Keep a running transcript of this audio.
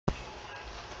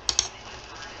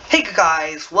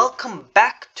Guys, welcome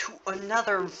back to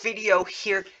another video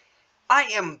here. I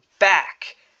am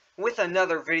back with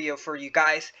another video for you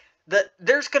guys.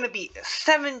 There's going to be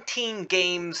 17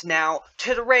 games now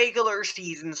to the regular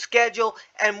season schedule,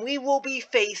 and we will be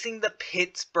facing the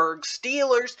Pittsburgh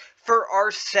Steelers for our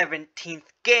 17th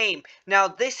game. Now,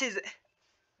 this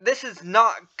is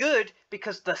not good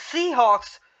because the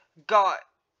Seahawks got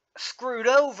screwed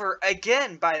over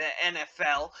again by the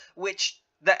NFL, which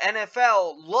the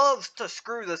NFL loves to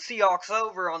screw the Seahawks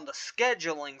over on the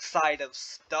scheduling side of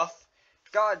stuff.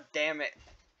 God damn it,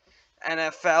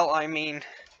 NFL, I mean,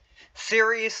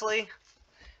 seriously?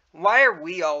 Why are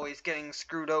we always getting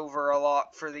screwed over a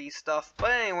lot for these stuff? But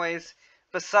anyways,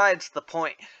 besides the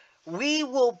point, we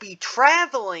will be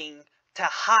traveling to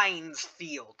Heinz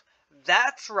Field.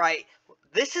 That's right.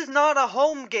 This is not a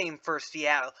home game for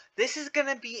Seattle. This is going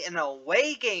to be an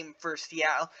away game for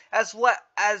Seattle, as what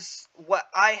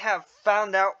I have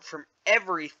found out from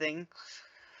everything.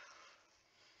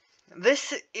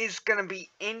 This is going to be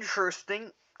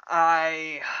interesting.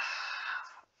 A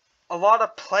lot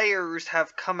of players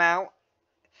have come out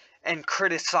and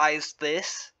criticized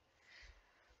this.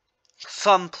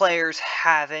 Some players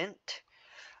haven't.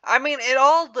 I mean,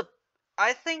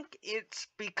 I think it's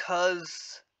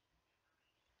because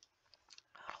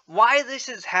why this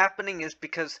is happening is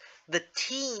because the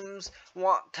teams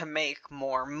want to make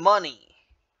more money.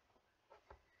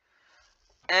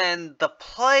 And the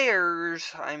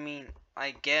players, I mean,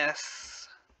 I guess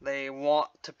they don't want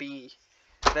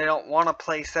to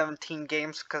play 17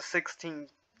 games because 16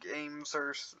 games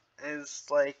is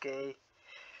like a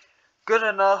good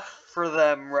enough for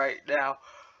them right now.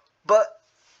 But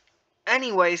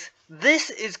anyways, this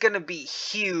is going to be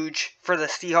huge for the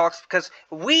Seahawks because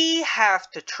we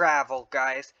have to travel,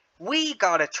 guys. We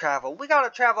gotta travel. We gotta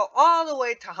travel all the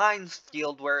way to Heinz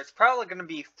Field where it's probably going to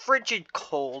be frigid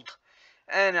cold.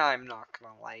 And I'm not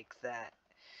going to like that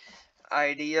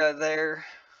idea there.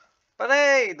 But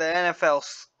hey, the NFL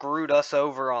screwed us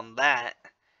over on that.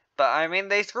 But I mean,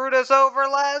 they screwed us over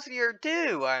last year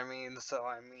too.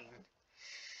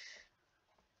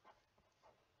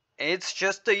 It's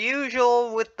just the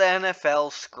usual with the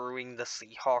NFL screwing the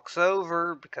Seahawks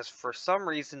over, because for some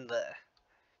reason the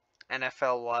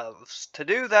NFL loves to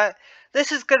do that.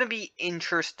 This is going to be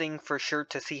interesting for sure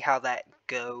to see how that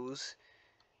goes.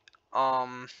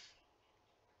 I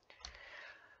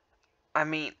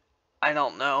mean, I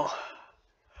don't know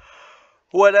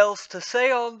what else to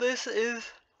say on this.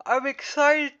 I'm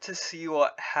excited to see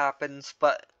what happens,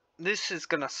 but this is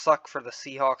going to suck for the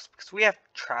Seahawks because we have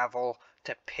to travel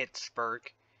to Pittsburgh.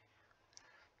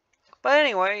 But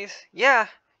anyways, yeah,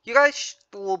 you guys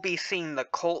will be seeing the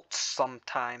Colts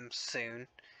sometime soon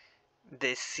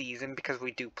this season because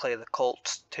we do play the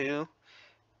Colts too.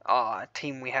 A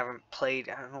team we haven't played,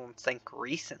 I don't think,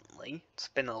 recently. It's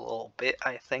been a little bit,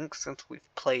 I think, since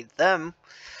we've played them.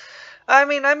 I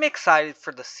mean, I'm excited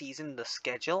for the season, the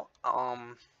schedule.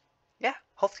 Yeah,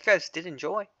 hope you guys did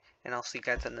enjoy, and I'll see you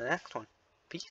guys in the next one. Peace.